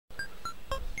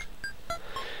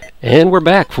And we're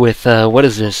back with, what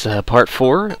is this, part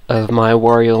 4 of my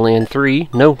Wario Land 3,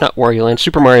 no, not Wario Land,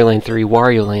 Super Mario Land 3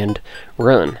 Wario Land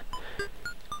run.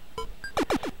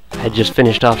 I had just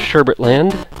finished off Sherbet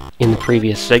Land in the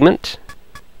previous segment.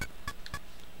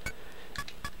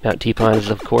 Mount Teapot is,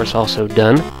 of course, also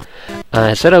done.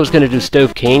 I said I was going to do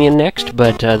Stove Canyon next,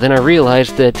 but then I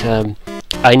realized that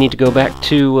I need to go back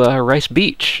to Rice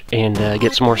Beach and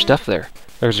get some more stuff there.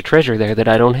 There's a treasure there that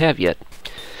I don't have yet.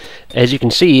 As you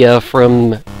can see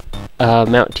from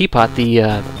Mount Teapot,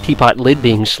 the teapot lid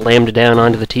being slammed down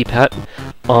onto the teapot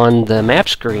on the map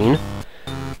screen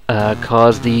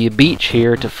caused the beach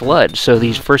here to flood. So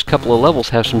these first couple of levels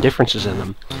have some differences in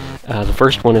them. The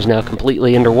first one is now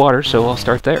completely underwater, so I'll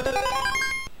start there.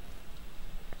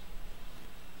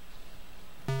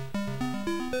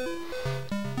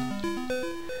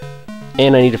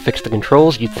 And I need to fix the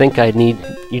controls. You'd think I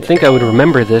would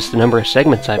remember this, the number of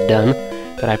segments I've done,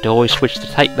 but I have to always switch the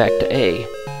type back to A.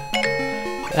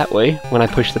 That way, when I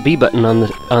push the B button on the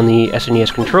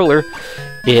SNES controller,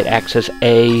 it acts as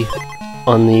A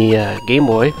on the Game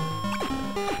Boy,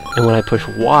 and when I push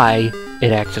Y,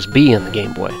 it acts as B on the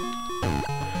Game Boy.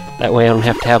 That way I don't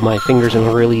have to have my fingers in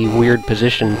a really weird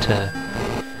position to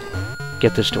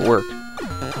get this to work.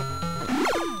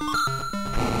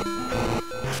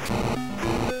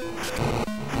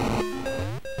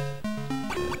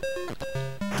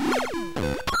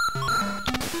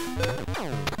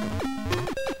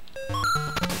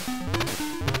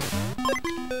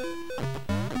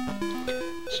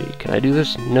 See, can I do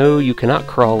this? No, you cannot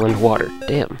crawl underwater.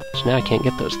 Damn, so now I can't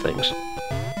get those things.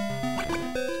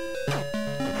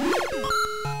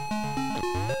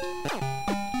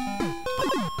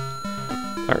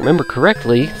 If I remember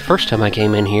correctly, the first time I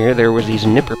came in here, there was these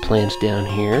nipper plants down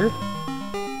here.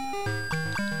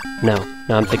 No,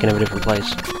 I'm thinking of a different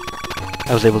place.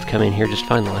 I was able to come in here just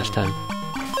fine the last time.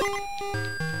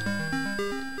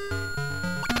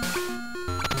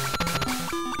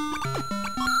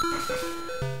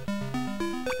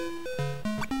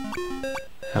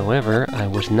 However, I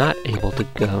was not able to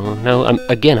go... No, I'm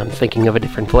thinking of a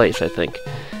different place, I think.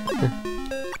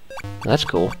 That's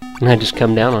cool. And I just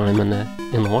come down on him in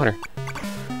the water.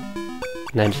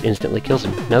 And that just instantly kills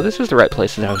him. No, this is the right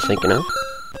place that I was thinking of.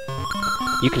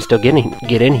 You can still get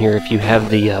in here if you have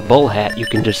the bull hat. You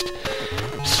can just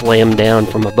slam down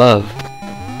from above.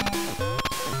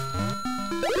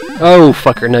 Oh,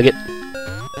 fucker nugget.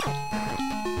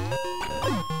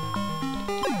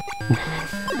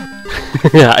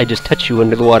 I just touch you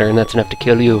under the water and that's enough to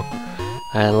kill you.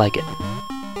 I like it.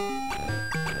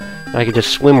 I could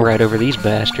just swim right over these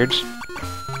bastards.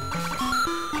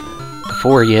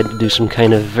 Before you had to do some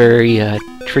kind of very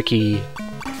tricky-ish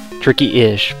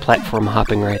platform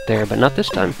hopping right there, but not this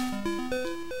time.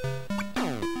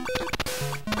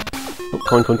 Oh,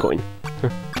 coin, coin, coin.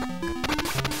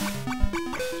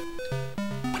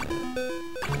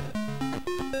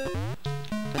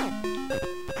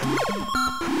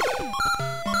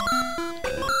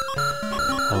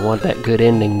 I want that good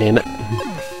ending, damn it.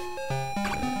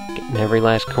 Getting every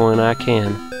last coin I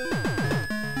can.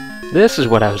 This is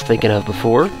what I was thinking of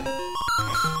before. See,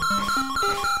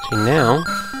 now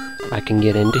I can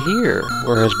get into here.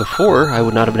 Whereas before, I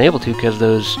would not have been able to because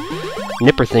those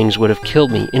nipper things would have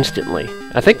killed me instantly.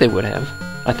 I think they would have.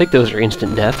 I think those are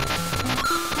instant death.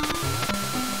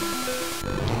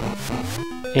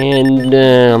 And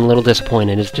I'm a little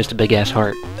disappointed. It's just a big-ass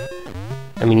heart.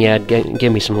 I mean, yeah, it'd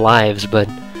give me some lives, but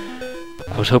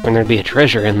I was hoping there'd be a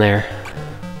treasure in there.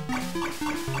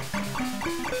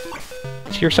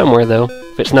 It's here somewhere, though.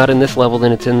 If it's not in this level,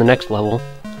 then it's in the next level.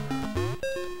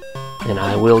 And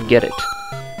I will get it.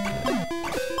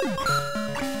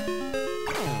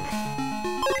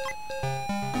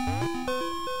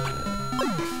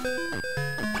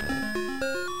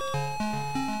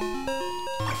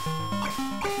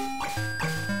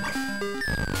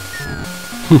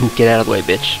 Get out of the way,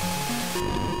 bitch.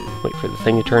 Wait for the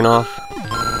thing to turn off.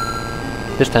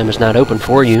 This time it's not open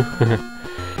for you.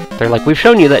 They're like, we've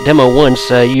shown you that demo once,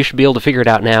 you should be able to figure it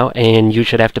out now, and you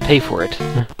should have to pay for it.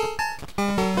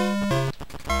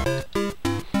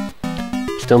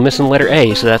 Still missing letter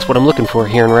A, so that's what I'm looking for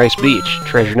here in Rice Beach.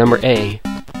 Treasure number A.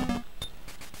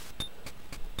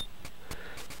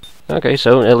 Okay,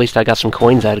 so at least I got some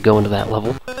coins out of going to that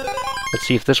level. Let's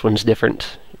see if this one's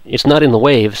different. It's not in the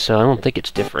waves, so I don't think it's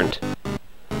different.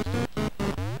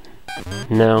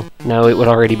 No, it would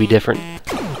already be different.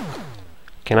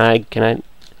 Can I?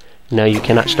 No, you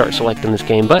cannot start selecting this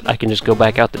game, but I can just go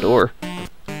back out the door.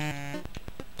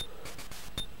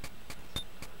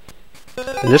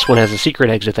 And this one has a secret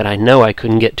exit that I know I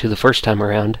couldn't get to the first time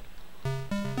around.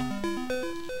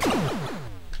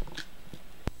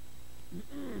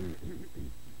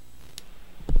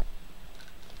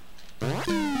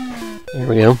 There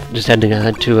we go. Just had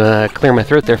to clear my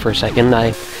throat there for a second.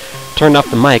 I turned off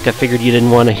the mic. I figured you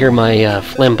didn't want to hear my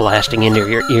phlegm blasting into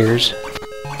your ears.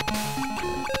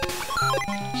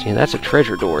 See, that's a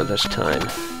treasure door this time.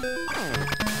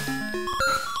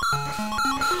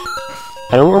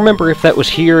 I don't remember if that was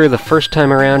here the first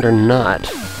time around or not.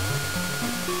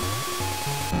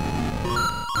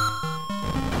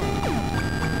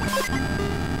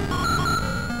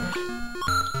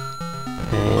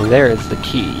 And there is the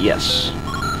key, yes.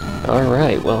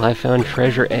 Alright, well, I found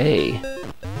treasure A.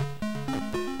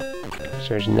 So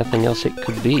there's nothing else it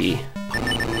could be.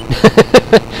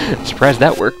 Surprised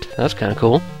that worked. That's kind of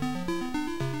cool.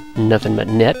 Nothing but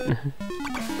net.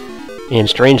 And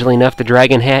strangely enough, the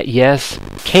dragon hat, yes,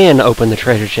 can open the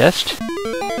treasure chest.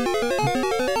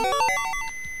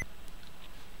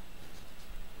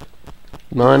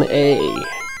 Come on, A.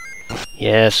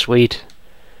 Yeah, sweet.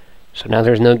 So now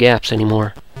there's no gaps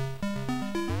anymore.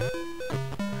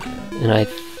 And I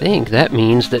think that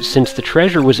means that since the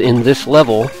treasure was in this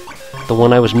level, the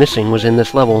one I was missing was in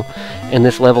this level, and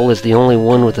this level is the only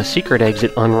one with a secret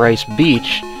exit on Rice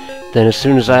Beach, then as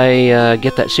soon as I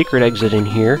get that secret exit in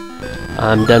here,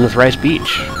 I'm done with Rice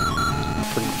Beach.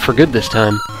 For good this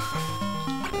time.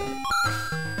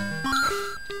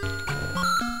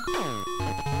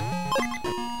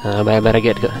 But I bet I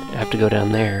have to go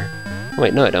down there.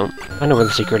 Wait, no I don't. I know where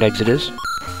the secret exit is.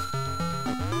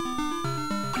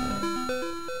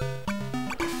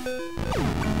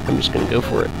 I'm just gonna go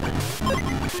for it.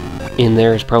 In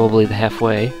there is probably the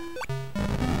halfway.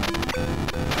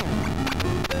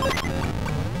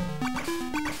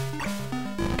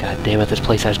 God damn it, this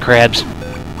place has crabs.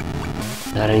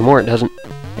 Not anymore, it doesn't.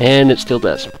 And it still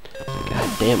does.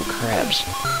 God damn crabs.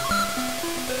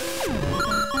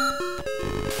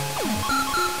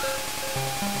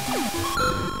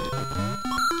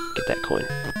 Get that coin.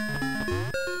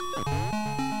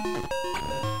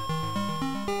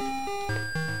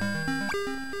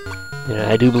 And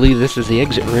I do believe this is the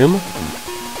exit room.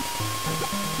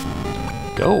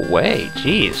 Go away,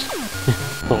 jeez.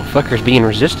 Little fucker's being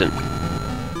resistant.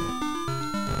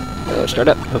 Oh, start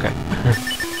up. Okay.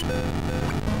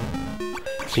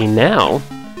 See, now,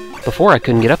 before I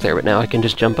couldn't get up there, but now I can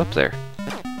just jump up there.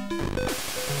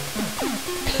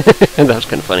 That was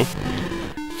kind of funny.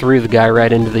 Threw the guy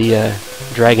right into the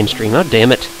dragon stream. Oh,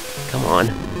 damn it. Come on.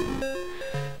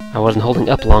 I wasn't holding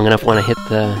up long enough when I hit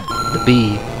the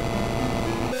B.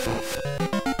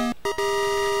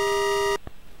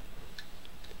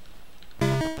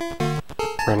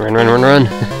 Run, run, run, run, run.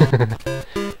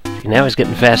 See, now he's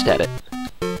getting fast at it.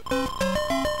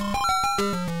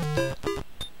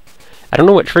 I don't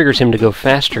know what triggers him to go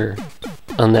faster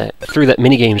on that through that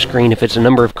minigame screen, if it's a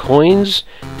number of coins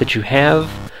that you have,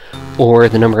 or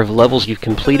the number of levels you've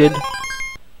completed.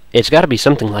 It's got to be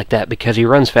something like that, because he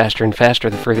runs faster and faster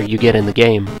the further you get in the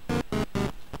game.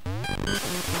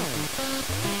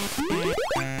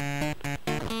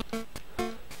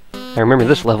 I remember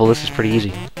this level, this is pretty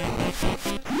easy.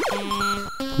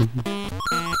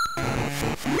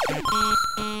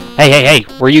 Hey, hey, hey!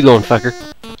 Where are you going, fucker?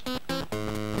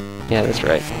 Yeah, that's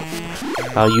right.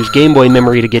 I'll use Game Boy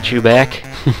memory to get you back.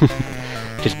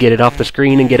 Just get it off the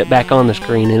screen and get it back on the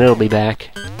screen, and it'll be back.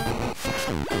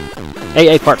 Hey,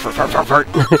 hey, fart, fart, fart, fart, fart!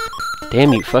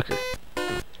 Damn you, fucker.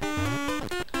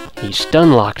 He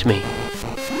stun-locked me.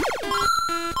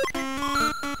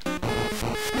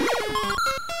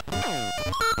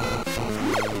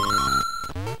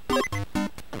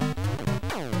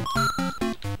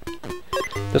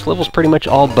 This level's pretty much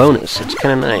all bonus. It's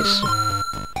kind of nice.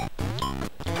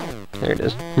 There it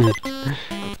is.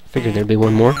 Figured there'd be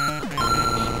one more.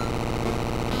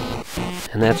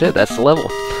 And that's it. That's the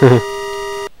level.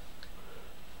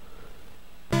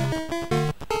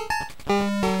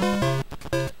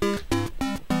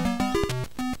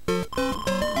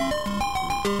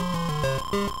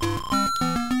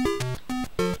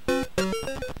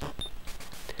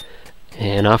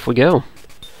 And off we go.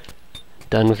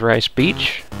 Done with Rice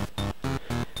Beach.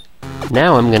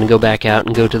 Now I'm going to go back out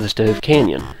and go to the Stove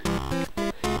Canyon,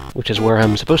 which is where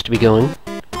I'm supposed to be going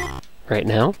right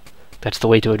now. That's the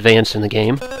way to advance in the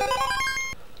game.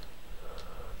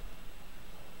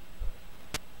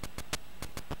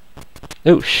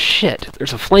 Oh shit,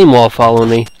 there's a flame wall following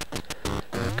me.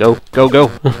 Go, go, go.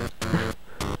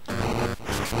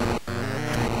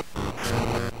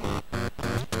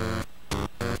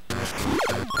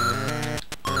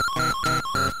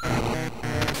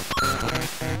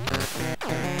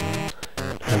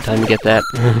 Time to get that.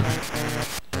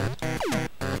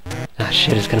 Ah,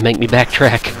 shit, it's gonna make me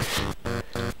backtrack.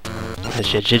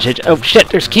 Shit, shit, shit. Oh, shit,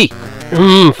 there's key!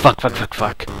 Fuck, fuck, fuck,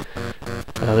 fuck.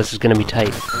 Oh, this is going to be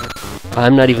tight.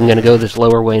 I'm not even going to go this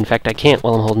lower way. In fact, I can't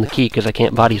while I'm holding the key because I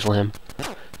can't body slam.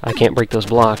 I can't break those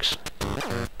blocks.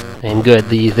 And good,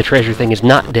 the treasure thing is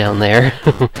not down there.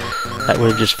 I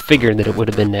would have just figured that it would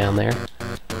have been down there.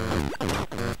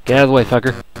 Get out of the way,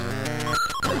 fucker.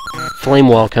 Flame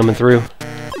wall coming through.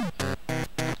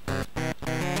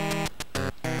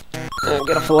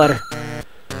 Get off the ladder.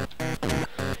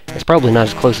 It's probably not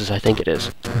as close as I think it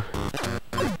is.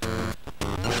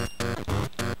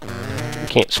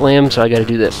 Can't slam, so I gotta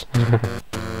do this.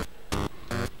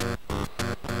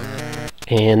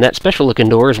 And that special looking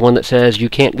door is one that says you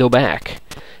can't go back.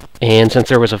 And since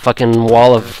there was a fucking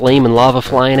wall of flame and lava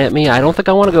flying at me, I don't think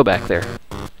I want to go back there.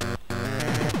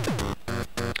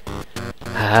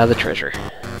 Ah, the treasure.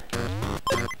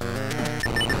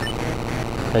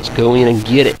 Let's go in and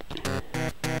get it.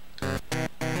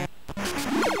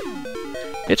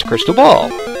 It's Crystal Ball.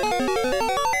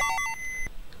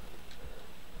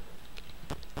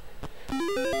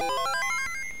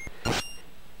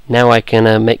 Now I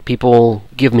can make people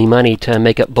give me money to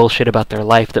make up bullshit about their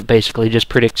life that basically just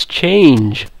predicts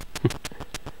change.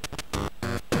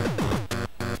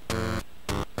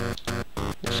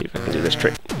 Let's see if I can do this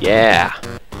trick. Yeah!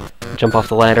 Jump off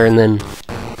the ladder and then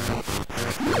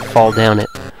fall down it.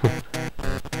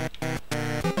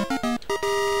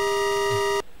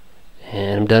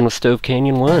 And I'm done with Stove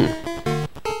Canyon 1.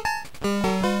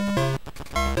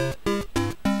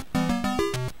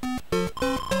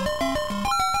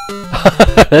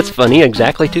 That's funny,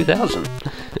 exactly 2000.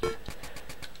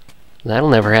 That'll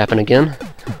never happen again.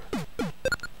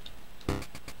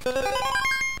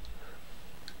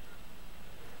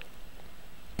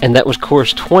 And that was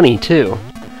course 20 too.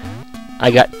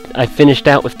 I finished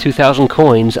out with 2,000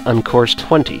 coins on course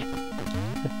 20.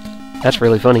 That's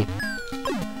really funny.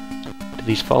 Do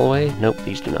these fall away? Nope,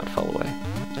 these do not fall away.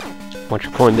 Want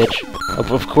your coin, bitch?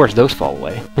 Oh, of course, those fall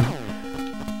away.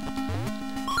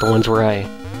 The ones where I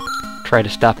try to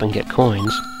stop and get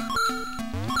coins.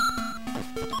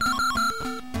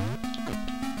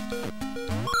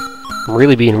 I'm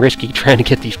really being risky trying to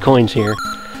get these coins here.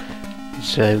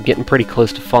 It's getting pretty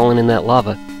close to falling in that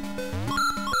lava.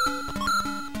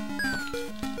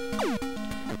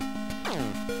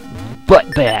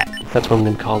 Butt bat! That's what I'm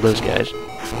going to call those guys.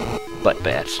 Butt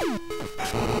bats.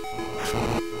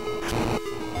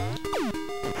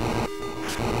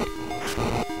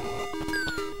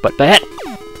 Butt bat?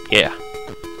 Yeah.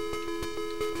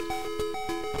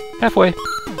 Halfway.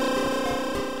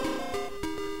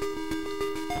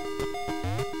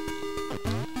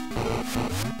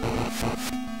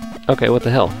 Okay, what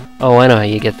the hell? Oh, I know how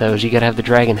you get those. You gotta have the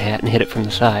dragon hat and hit it from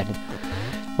the side.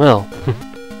 Well,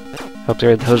 hope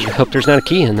there's not a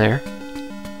key in there.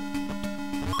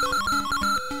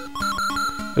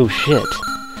 Oh shit.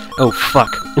 Oh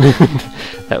fuck.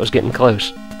 That was getting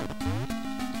close.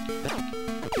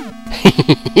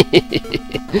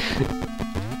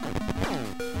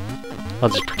 I'll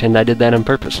just pretend I did that on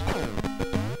purpose.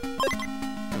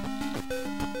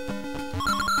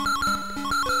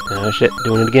 Oh shit,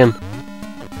 doing it again.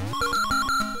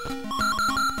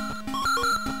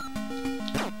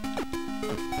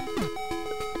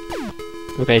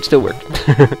 Okay, it still worked.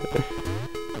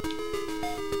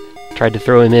 Tried to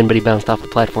throw him in, but he bounced off the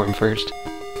platform first.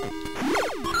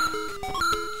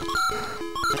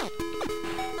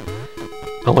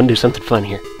 I want to do something fun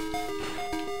here.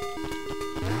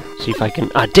 See if I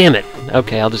can... Ah, damn it!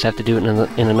 Okay, I'll just have to do it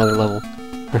in another level.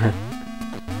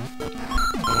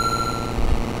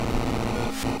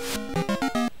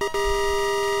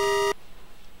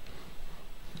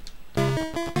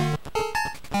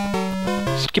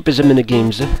 Skip is a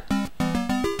minigames.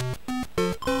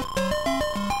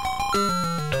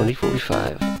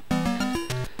 2045.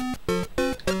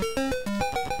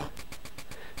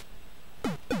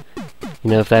 You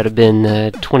know, if that had been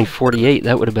 2048,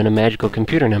 that would have been a magical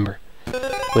computer number.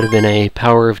 Would have been a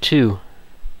power of 2.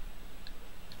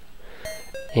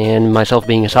 And myself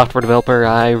being a software developer,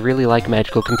 I really like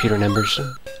magical computer numbers.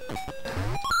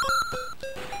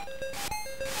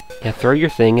 Yeah, throw your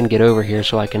thing and get over here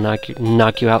so I can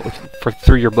knock you out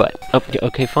through your butt. Oh,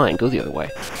 okay, fine, go the other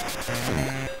way.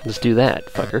 Let's do that,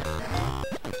 fucker.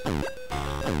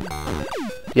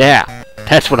 Yeah,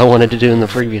 that's what I wanted to do in the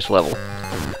previous level.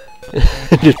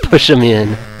 Just push them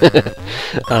in.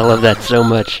 I love that so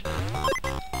much.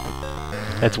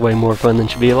 That's way more fun than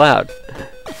should be allowed.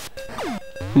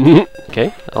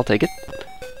 Okay, I'll take it.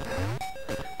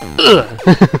 Ugh.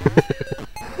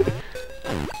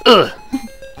 Ugh.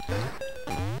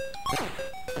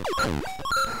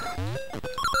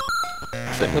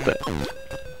 What the?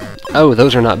 Oh,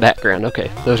 those are not background. Okay,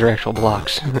 those are actual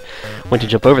blocks. Went to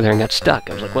jump over there and got stuck.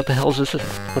 I was like, what the hell is this?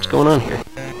 What's going on here?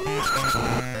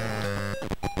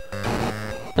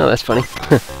 Oh, that's funny.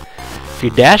 If you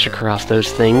dash across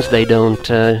those things, they don't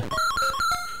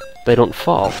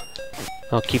fall.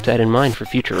 I'll keep that in mind for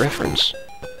future reference.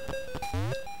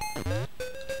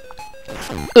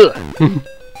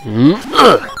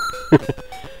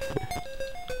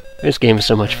 This game is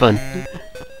so much fun.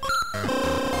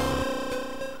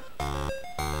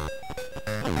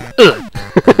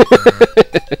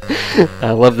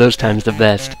 I love those times the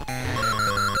best.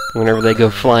 Whenever they go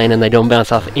flying and they don't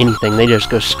bounce off anything, they just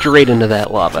go straight into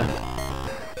that lava.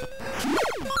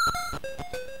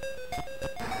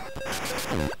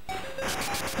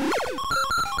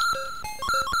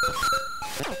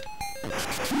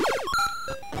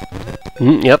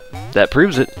 Yep, that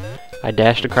proves it. I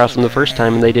dashed across them the first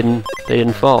time and they didn't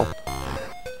fall.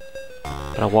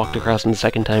 But I walked across them the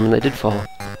second time and they did fall.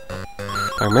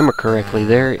 If I remember correctly,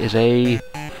 there is a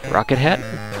rocket hat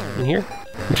in here?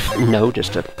 No,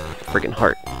 just a friggin'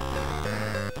 heart.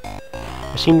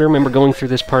 I seem to remember going through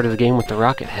this part of the game with the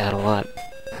rocket hat a lot.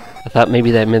 I thought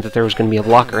maybe that meant that there was going to be a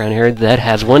block around here that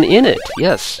has one in it.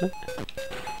 Yes.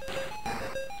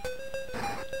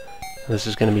 This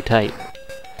is going to be tight.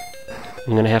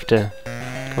 I'm going to have to...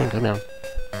 Come on, go down.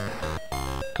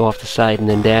 Go off the side and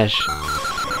then dash.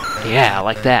 Yeah,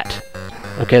 like that.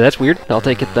 Okay, that's weird. I'll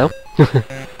take it, though.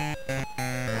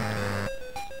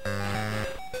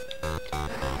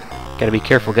 Gotta be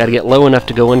careful. Gotta get low enough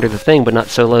to go under the thing, but not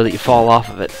so low that you fall off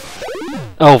of it.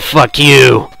 Oh, fuck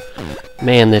you!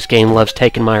 Man, this game loves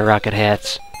taking my rocket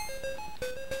hats.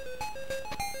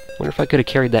 Wonder if I could have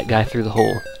carried that guy through the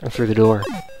hole, or through the door.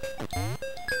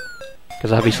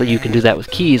 Because obviously you can do that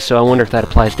with keys, so I wonder if that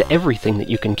applies to everything that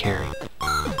you can carry.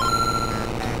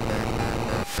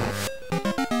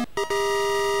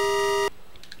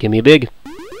 Give me a big.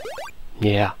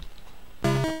 Yeah.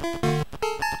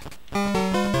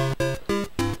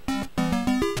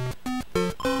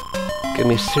 Give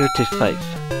me 35.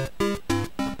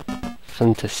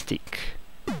 Fantastic.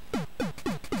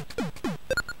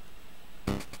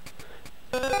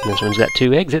 And this one's got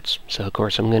 2 exits, so of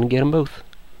course I'm going to get them both.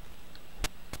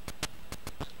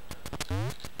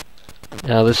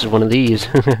 Now this is one of these.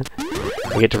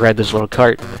 I get to ride this little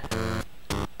cart.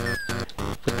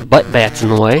 With the butt bats in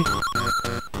the way.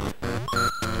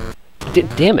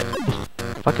 Damn it.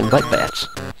 Fucking butt bats.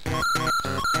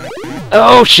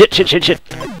 Oh, shit, shit, shit, shit.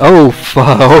 Oh,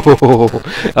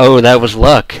 oh, that was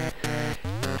luck.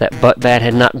 That butt bat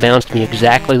had not bounced me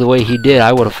exactly the way he did,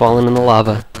 I would have fallen in the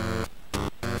lava.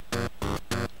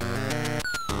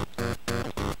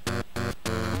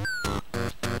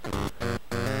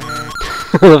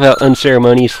 I love how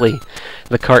unceremoniously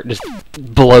the cart just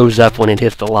blows up when it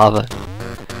hits the lava.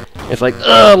 It's like,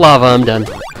 ugh, lava, I'm done.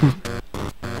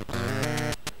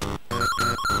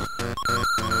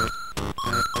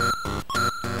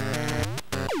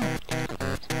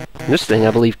 This thing,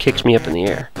 I believe, kicks me up in the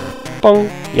air. Bong!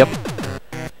 Yep.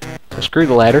 So screw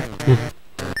the ladder.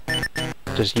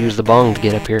 Just use the bong to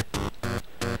get up here.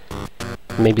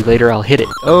 Maybe later I'll hit it.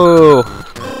 Oh!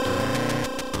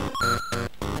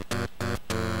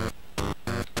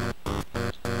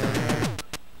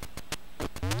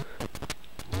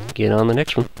 Get on the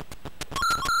next one.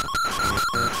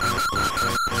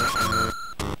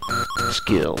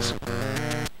 Skills.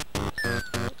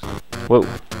 Whoa,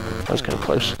 that was kind of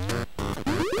close.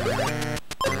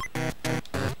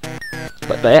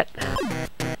 But that.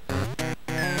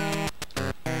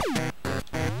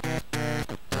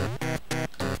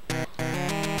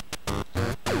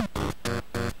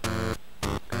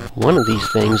 One of these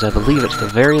things, I believe it's the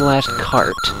very last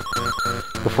cart.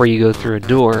 Before you go through a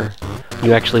door,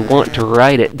 you actually want to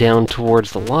ride it down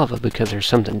towards the lava because there's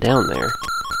something down there.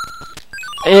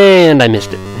 And I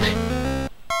missed it.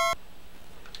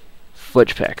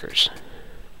 Fudge packers.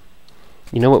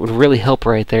 You know what would really help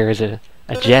right there is a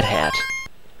jet hat.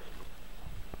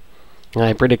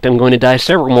 I predict I'm going to die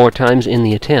several more times in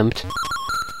the attempt.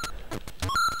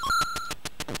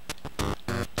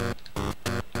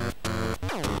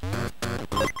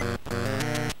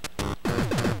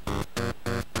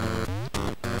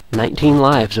 "19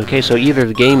 lives." Okay, so either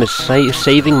the game is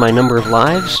saving my number of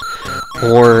lives,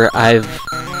 or I've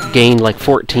gained like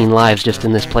 14 lives just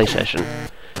in this play session.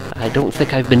 I don't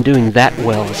think I've been doing that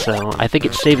well, so I think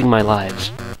it's saving my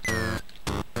lives.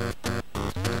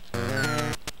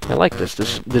 I like this.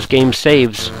 This game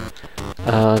saves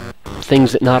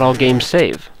things that not all games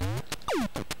save.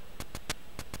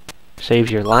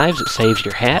 Saves your lives, it saves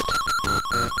your hat.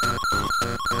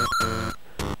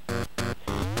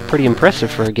 Pretty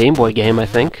impressive for a Game Boy game, I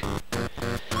think.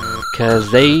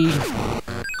 because they...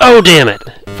 Oh, damn it!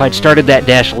 If I'd started that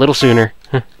dash a little sooner.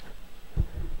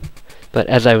 But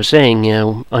as I was saying, you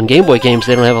know, on Game Boy games,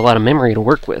 they don't have a lot of memory to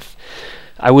work with.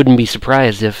 I wouldn't be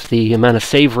surprised if the amount of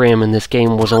save RAM in this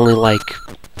game was only like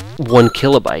 1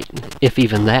 kilobyte, if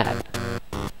even that.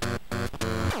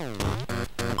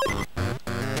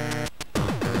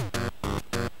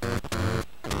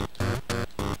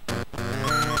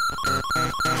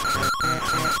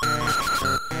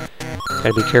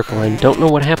 Gotta be careful. I don't know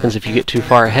what happens if you get too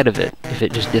far ahead of it. If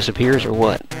it just disappears or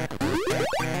what.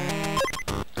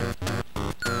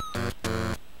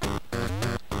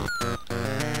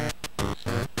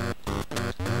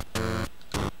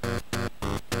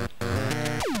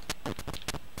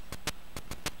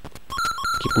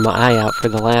 Keeping my eye out for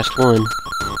the last one.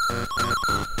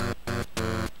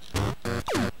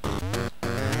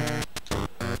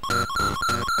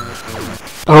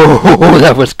 Oh,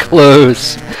 that was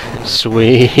close.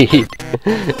 Sweet.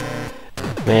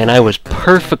 Man, I was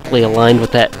perfectly aligned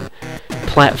with that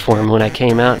platform when I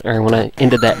came out, or when I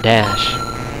ended that dash.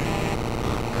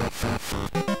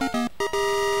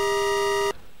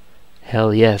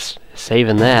 Hell yes,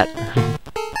 saving that.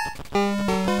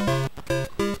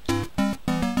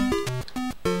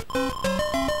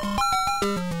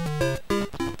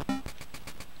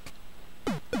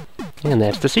 And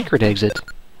that's the secret exit.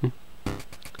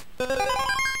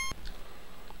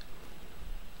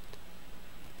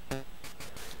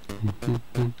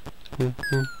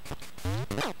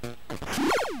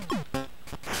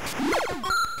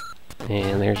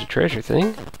 And there's a treasure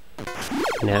thing.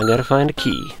 Now I gotta find a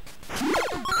key.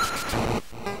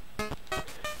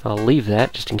 I'll leave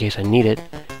that just in case I need it,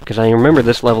 because I remember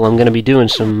this level I'm gonna be doing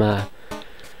some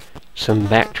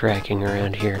backtracking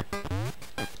around here.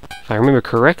 If I remember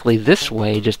correctly, this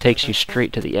way just takes you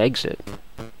straight to the exit.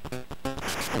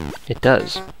 It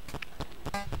does.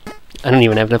 I don't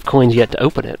even have enough coins yet to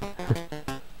open it.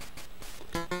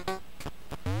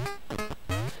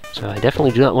 So I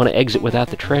definitely do not want to exit without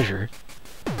the treasure.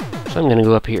 So I'm going to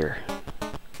go up here.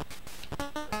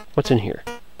 What's in here?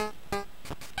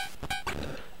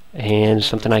 And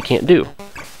something I can't do,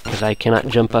 because I cannot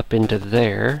jump up into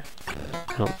there.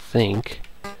 I don't think.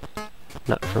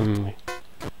 Not from...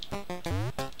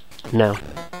 No.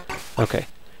 Okay.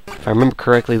 If I remember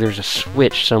correctly, there's a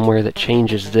switch somewhere that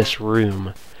changes this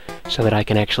room so that I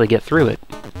can actually get through it.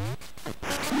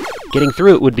 Getting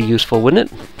through it would be useful,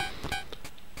 wouldn't it?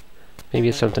 Maybe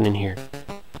it's something in here.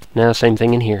 No, same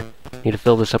thing in here. Need to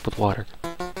fill this up with water.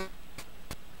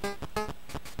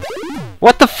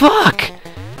 What the fuck?!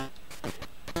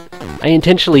 I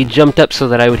intentionally jumped up so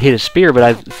that I would hit a spear, but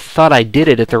I thought I did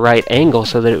it at the right angle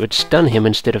so that it would stun him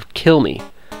instead of kill me.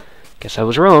 Guess I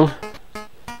was wrong.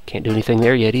 Can't do anything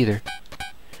there yet either.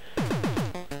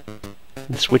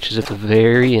 The switch is at the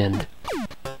very end.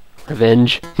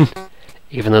 Revenge.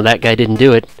 Even though that guy didn't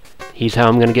do it, he's how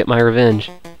I'm gonna get my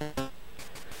revenge.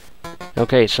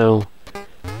 Okay, so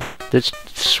this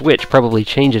switch probably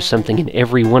changes something in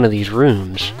every one of these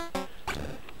rooms.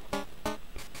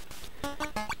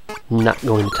 Not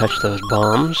going to touch those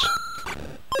bombs.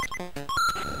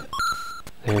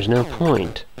 There's no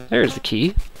point. There's the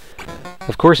key.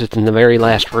 Of course it's in the very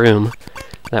last room,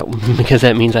 because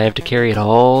that means I have to carry it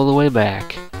all the way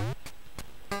back.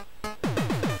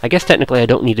 I guess technically I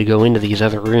don't need to go into these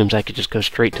other rooms, I could just go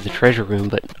straight to the treasure room,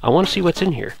 but I want to see what's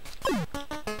in here.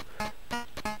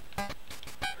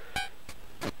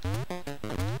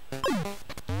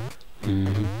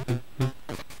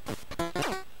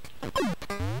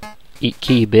 Eat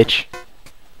key, bitch.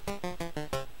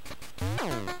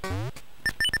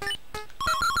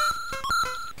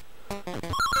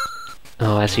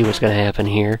 Oh, I see what's going to happen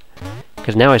here.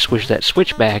 Because now I switched that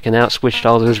switch back, and now it switched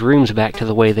all those rooms back to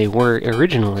the way they were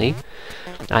originally.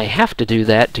 I have to do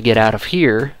that to get out of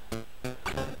here.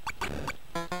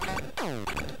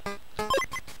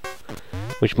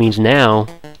 Which means now,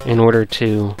 in order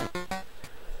to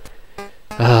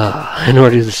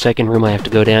the second room, I have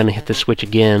to go down and hit the switch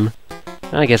again.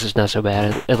 I guess it's not so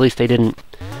bad. At least they didn't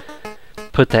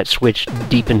put that switch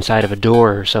deep inside of a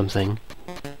door or something.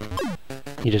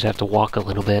 You just have to walk a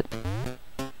little bit.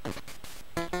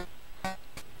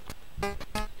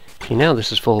 See, now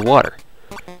this is full of water.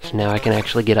 So now I can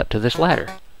actually get up to this ladder.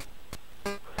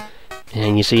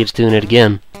 And you see it's doing it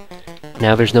again.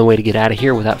 Now there's no way to get out of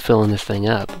here without filling this thing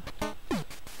up.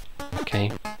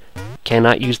 Okay.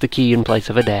 Cannot use the key in place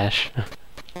of a dash.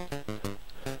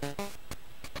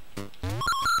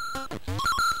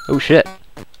 Oh shit.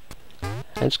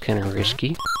 That's kind of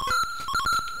risky.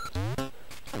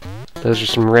 Those are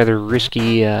some rather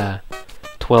risky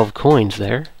 12 coins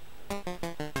there.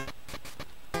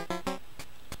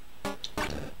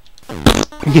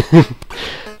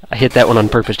 I hit that one on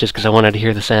purpose just because I wanted to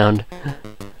hear the sound.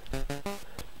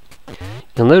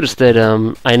 You'll notice that,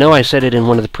 I know I said it in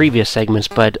one of the previous segments,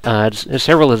 but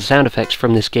several of the sound effects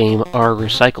from this game are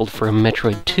recycled from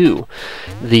Metroid 2.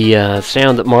 The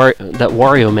sound that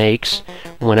Wario makes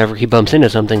whenever he bumps into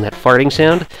something, that farting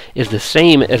sound, is the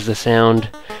same as the sound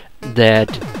that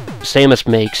Samus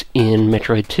makes in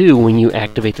Metroid 2 when you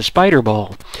activate the spider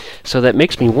ball. So that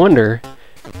makes me wonder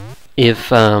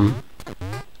if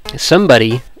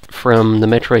somebody from the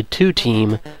Metroid 2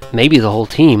 team, maybe the whole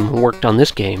team, worked on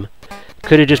this game.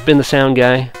 Could have just been the sound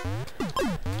guy.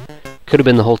 Could have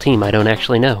been the whole team, I don't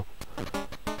actually know.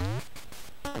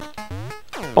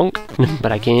 Bonk!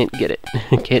 But I can't get it.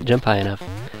 Can't jump high enough.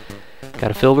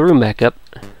 Gotta fill the room back up.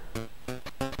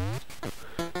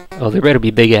 Oh, there better be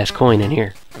a big-ass coin in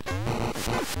here.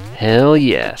 Hell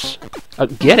yes. Oh,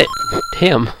 get it!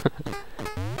 Damn.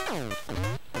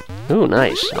 Ooh,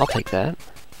 nice. I'll take that.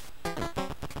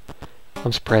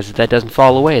 I'm surprised that doesn't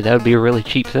fall away. That would be a really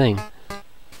cheap thing.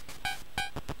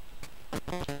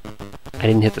 I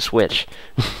didn't hit the switch.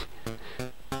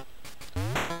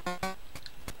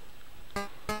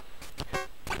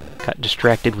 Got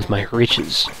distracted with my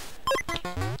riches.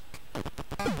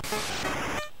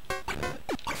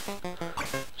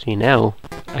 See, now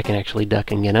I can actually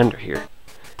duck and get under here.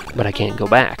 But I can't go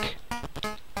back.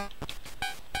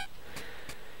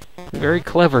 Very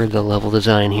clever, the level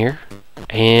design here.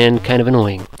 And kind of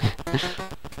annoying.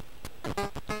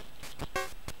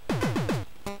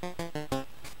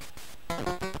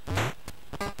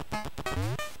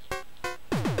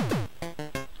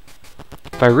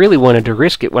 If I really wanted to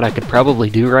risk it, what I could probably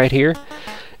do right here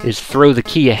is throw the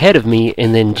key ahead of me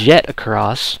and then jet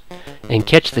across and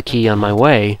catch the key on my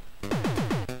way,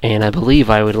 and I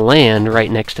believe I would land right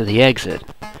next to the exit.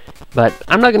 But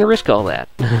I'm not going to risk all that.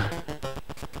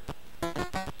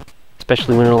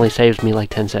 Especially when it only saves me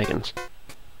like 10 seconds.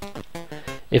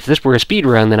 If this were a speed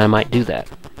run, then I might do that.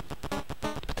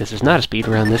 But this is not a speed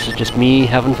run, this is just me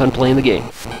having fun playing the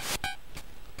game.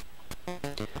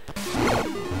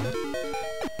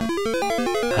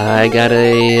 I got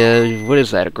a, what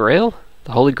is that, a grail?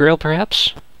 The Holy Grail,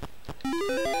 perhaps?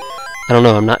 I don't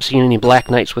know, I'm not seeing any Black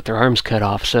Knights with their arms cut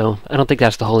off, so I don't think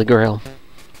that's the Holy Grail.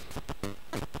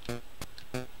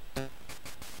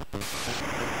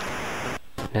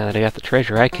 Now that I got the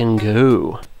treasure, I can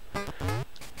go.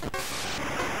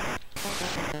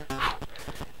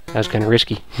 That was kind of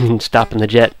risky, stopping the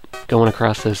jet, going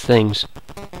across those things.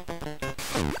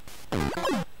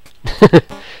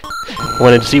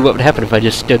 Wanted to see what would happen if I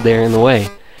just stood there in the way.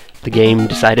 The game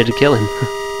decided to kill him.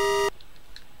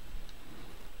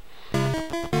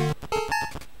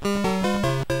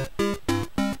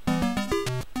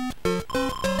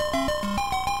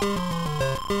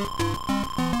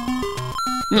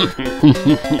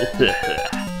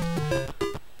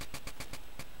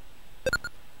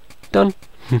 Done.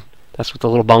 That's what the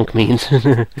little bonk means.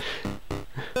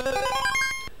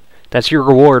 That's your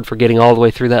reward for getting all the way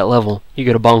through that level. You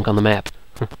get a bonk on the map.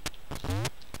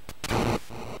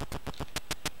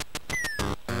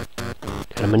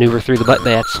 Gotta maneuver through the butt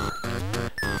bats.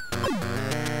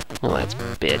 Well, that's a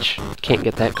bitch. Can't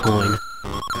get that coin.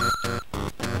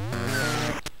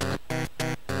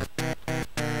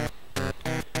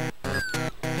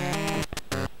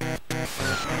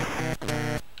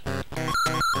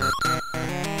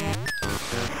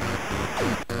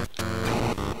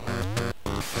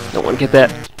 Don't want to get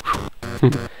that.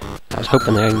 I was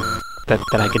hoping that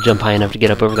I could jump high enough to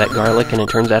get up over that garlic, and it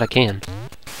turns out I can.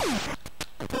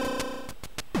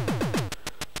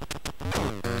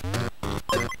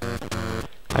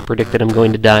 I predicted I'm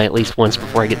going to die at least once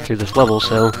before I get through this level,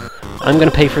 so I'm going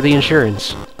to pay for the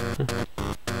insurance.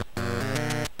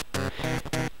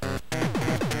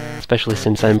 Especially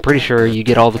since I'm pretty sure you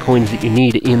get all the coins that you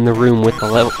need in the room with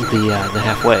the level, the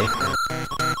halfway.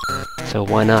 So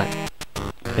why not?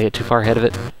 Did I get too far ahead of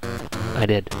it? I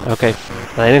did. Okay.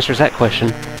 Well, that answers that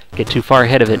question. Get too far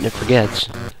ahead of it and it forgets.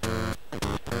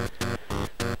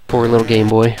 Poor little Game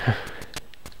Boy.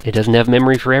 It doesn't have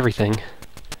memory for everything.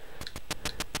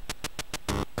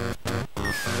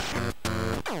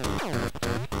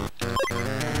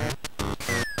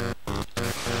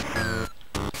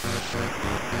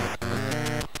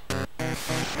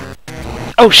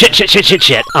 Oh, shit, shit, shit, shit,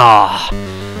 shit! Ah!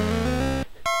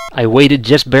 I waited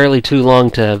just barely too long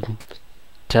to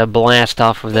blast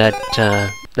off of that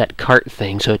that cart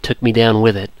thing, so it took me down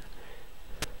with it.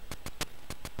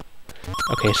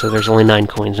 Okay, so there's only 9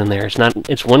 coins in there.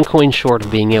 It's 1 coin short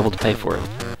of being able to pay for it.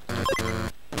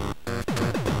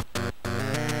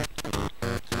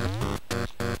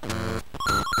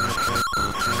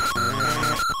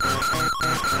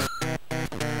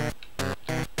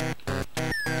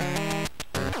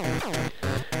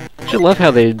 Don't you love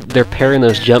how they're pairing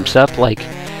those jumps up? Like,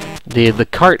 the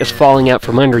cart is falling out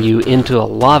from under you into a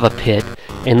lava pit,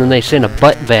 and then they send a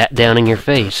butt vat down in your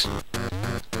face.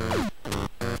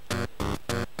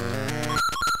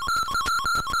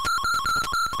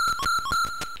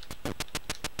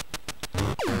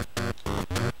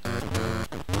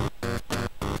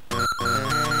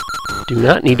 Do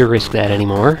not need to risk that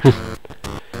anymore.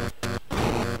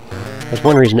 There's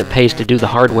one reason it pays to do the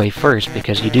hard way first,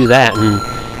 because you do that, and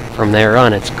from there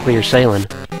on it's clear sailing.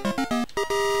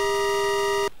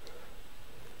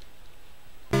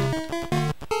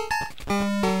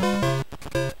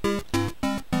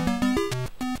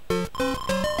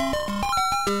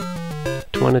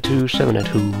 Two,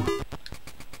 7-2.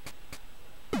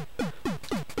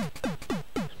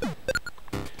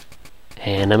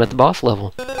 And I'm at the boss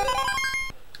level.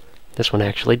 This one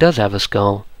actually does have a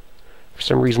skull. For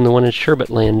some reason the one in Sherbet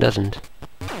Land doesn't.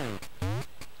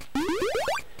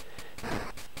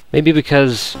 Maybe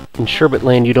because in Sherbet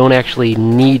Land you don't actually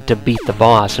need to beat the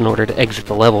boss in order to exit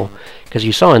the level. Because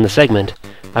you saw in the segment,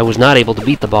 I was not able to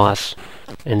beat the boss,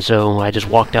 and so I just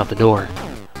walked out the door.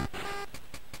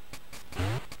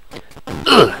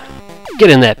 Ugh! Get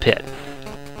in that pit.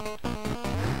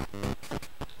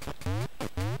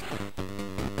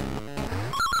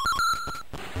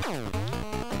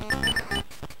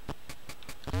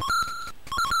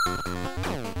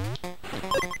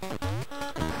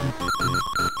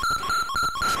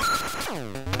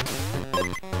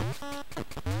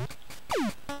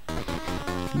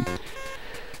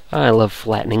 I love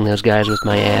flattening those guys with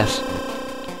my ass.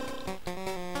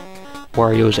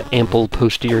 Wario's ample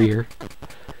posterior.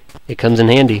 It comes in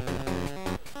handy.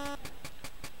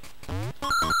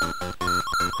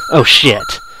 Oh shit!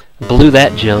 Blew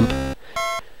that jump.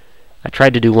 I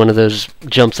tried to do one of those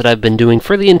jumps that I've been doing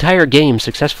for the entire game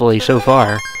successfully so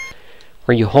far,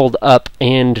 where you hold up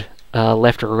and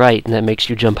left or right, and that makes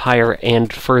you jump higher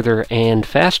and further and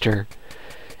faster.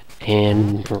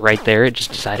 And right there, it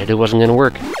just decided it wasn't going to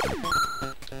work.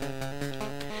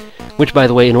 Which, by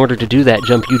the way, in order to do that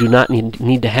jump, you do not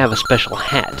need to have a special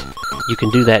hat. You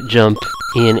can do that jump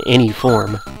in any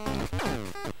form.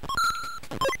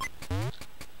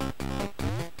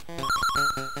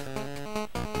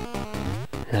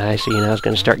 I see, now it's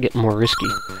going to start getting more risky.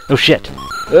 Oh shit!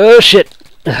 Oh shit!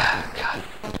 Oh, God.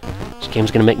 This game's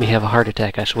going to make me have a heart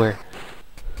attack, I swear.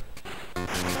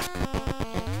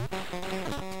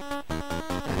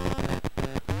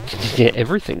 Yeah,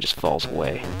 everything just falls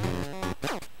away.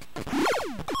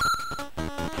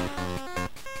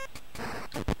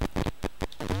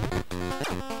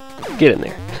 Get in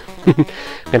there. I'm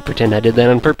gonna pretend I did that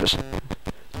on purpose,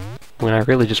 when I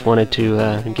really just wanted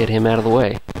to get him out of the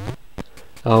way.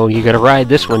 Oh, you gotta ride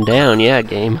this one down, yeah,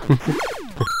 game.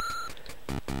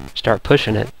 Start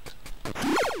pushing it.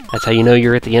 That's how you know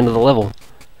you're at the end of the level.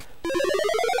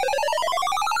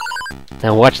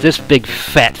 Now watch this big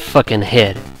fat fucking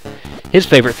head. His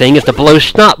favorite thing is to blow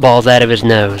snot balls out of his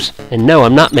nose. And no,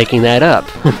 I'm not making that up.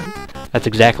 That's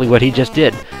exactly what he just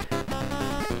did.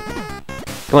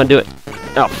 Come on, do it.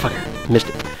 Oh, fuck. Missed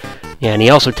it. Yeah, and he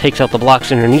also takes out the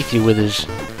blocks underneath you with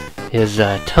his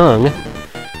tongue.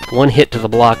 One hit to the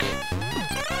block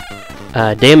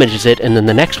damages it, and then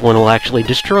the next one will actually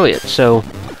destroy it. So,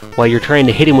 while you're trying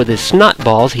to hit him with his snot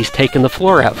balls, he's taking the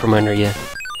floor out from under you.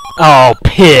 Oh,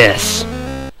 piss!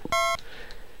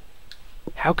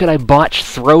 How could I botch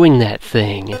throwing that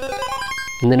thing?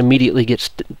 And then immediately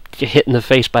get hit in the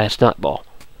face by a snot ball.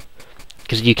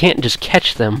 Because you can't just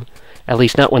catch them. At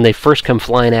least not when they first come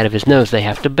flying out of his nose. They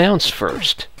have to bounce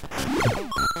first.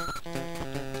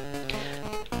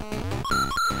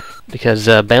 Because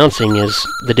bouncing is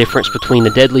the difference between a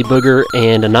deadly booger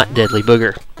and a not deadly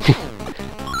booger.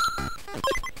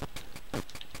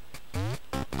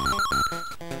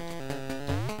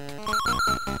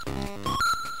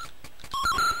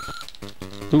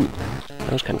 Ooh,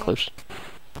 that was kind of close.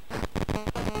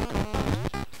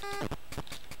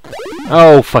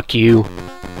 Oh, fuck you.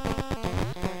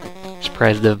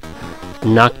 Surprised the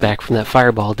knockback from that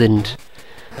fireball didn't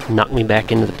knock me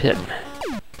back into the pit.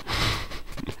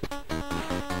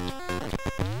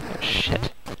 Oh,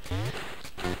 shit.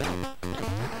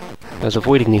 I was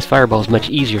avoiding these fireballs much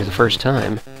easier the first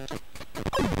time.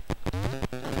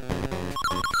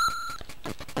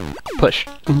 Push.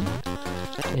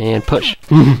 And push.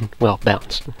 Well,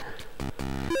 bounce.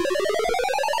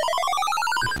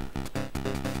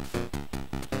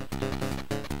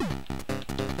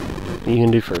 What are you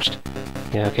gonna do first?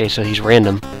 Yeah, okay, so he's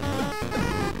random.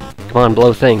 Come on,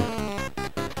 blow thing.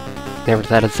 Never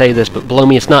thought I'd say this, but blow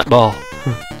me a snot ball.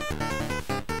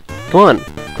 Come on,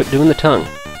 quit doing the tongue.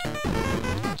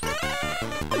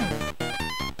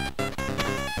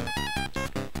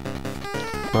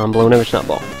 I'm blowing over snot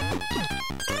ball.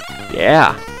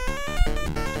 Yeah!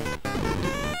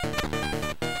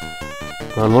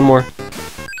 Come on, one more.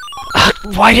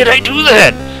 Why did I do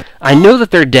that? I know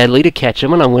that they're deadly to catch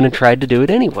them, and I'm going to try to do it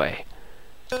anyway.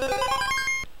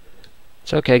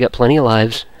 It's okay, I got plenty of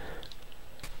lives.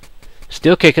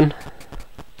 Still kicking.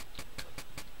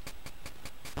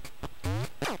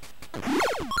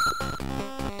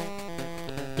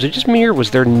 Was it just me, or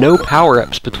was there no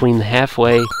power-ups between the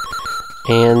halfway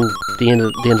and the end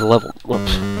of the level?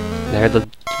 Whoops. There, the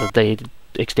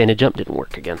extended jump didn't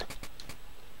work again.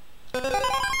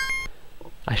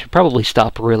 I should probably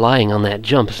stop relying on that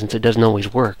jump, since it doesn't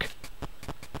always work.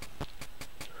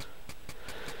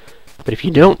 But if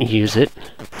you don't use it,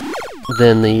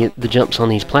 then the jumps on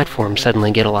these platforms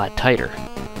suddenly get a lot tighter.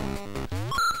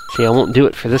 See, I won't do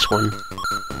it for this one.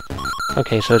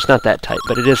 Okay, so it's not that tight,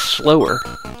 but it is slower.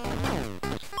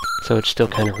 So it's still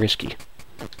kind of risky.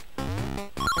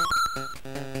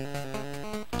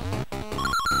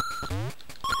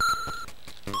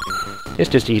 It's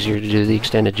just easier to do the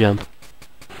extended jump.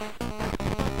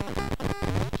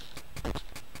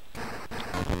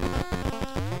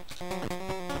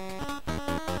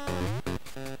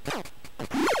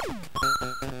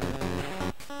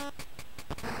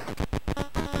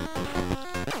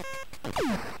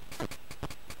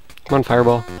 Come on,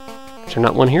 fireball. Is there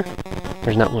not one here?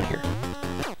 There's not one here.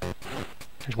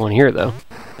 There's one here, though.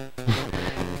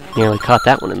 Nearly caught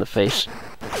that one in the face.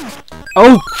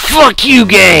 Oh, fuck you,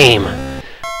 game!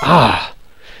 Ah.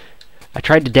 I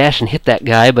tried to dash and hit that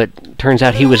guy, but turns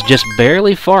out he was just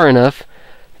barely far enough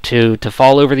to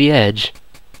fall over the edge.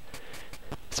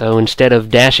 So instead of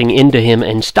dashing into him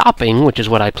and stopping, which is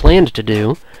what I planned to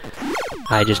do,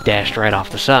 I just dashed right off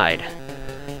the side.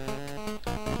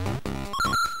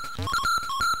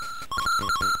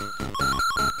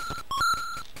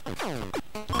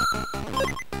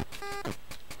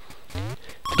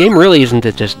 The game really isn't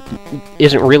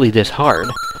really this hard.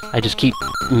 I just keep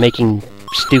making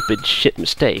stupid shit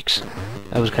mistakes.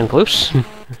 That was kind of close.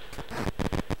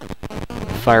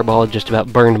 Fireball just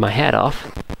about burned my hat off.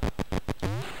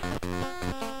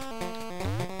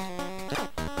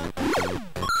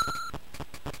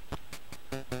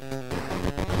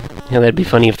 Yeah, that'd be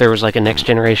funny if there was like a next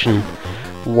generation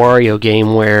Wario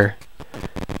game where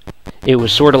it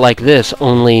was sort of like this,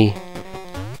 only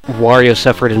Wario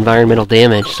suffered environmental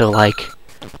damage, so like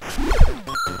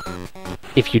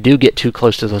if you do get too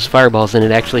close to those fireballs, then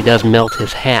it actually does melt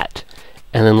his hat,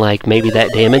 and then like maybe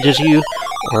that damages you,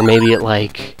 or maybe it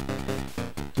like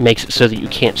makes it so that you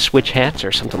can't switch hats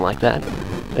or something like that.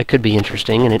 That could be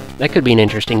interesting, and that could be an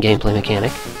interesting gameplay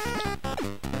mechanic.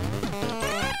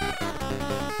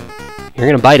 You're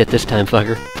gonna bite it this time,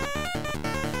 fucker.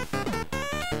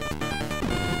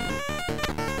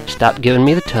 Stop giving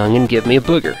me the tongue and give me a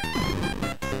booger.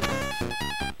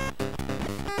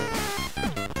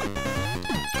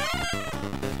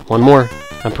 One more.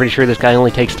 I'm pretty sure this guy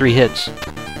only takes 3 hits.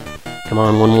 Come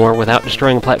on, one more without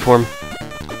destroying a platform.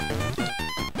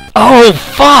 Oh,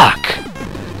 fuck!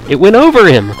 It went over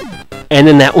him! And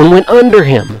then that one went under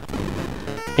him.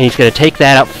 And he's gonna take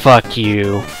that out. Fuck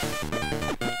you.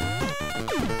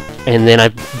 And then I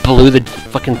blew the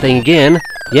fucking thing again.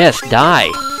 Yes, die.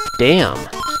 Damn.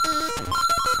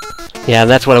 Yeah,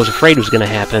 that's what I was afraid was going to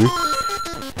happen.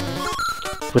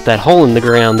 With that hole in the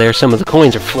ground there, some of the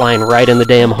coins are flying right in the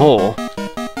damn hole.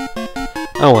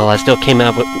 Oh well, I still came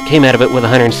out of it with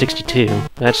 162.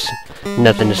 That's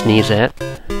nothing to sneeze at.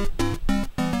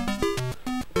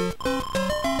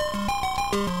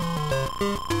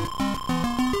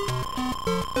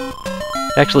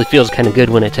 It actually feels kind of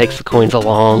good when it takes the coins a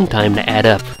long time to add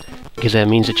up, because that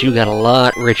means that you got a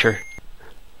lot richer.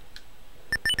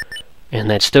 And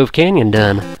that's Stove Canyon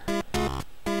done.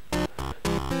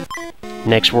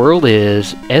 Next world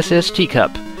is SST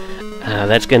Cup.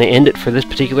 That's going to end it for this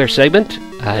particular segment.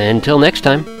 Until next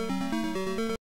time.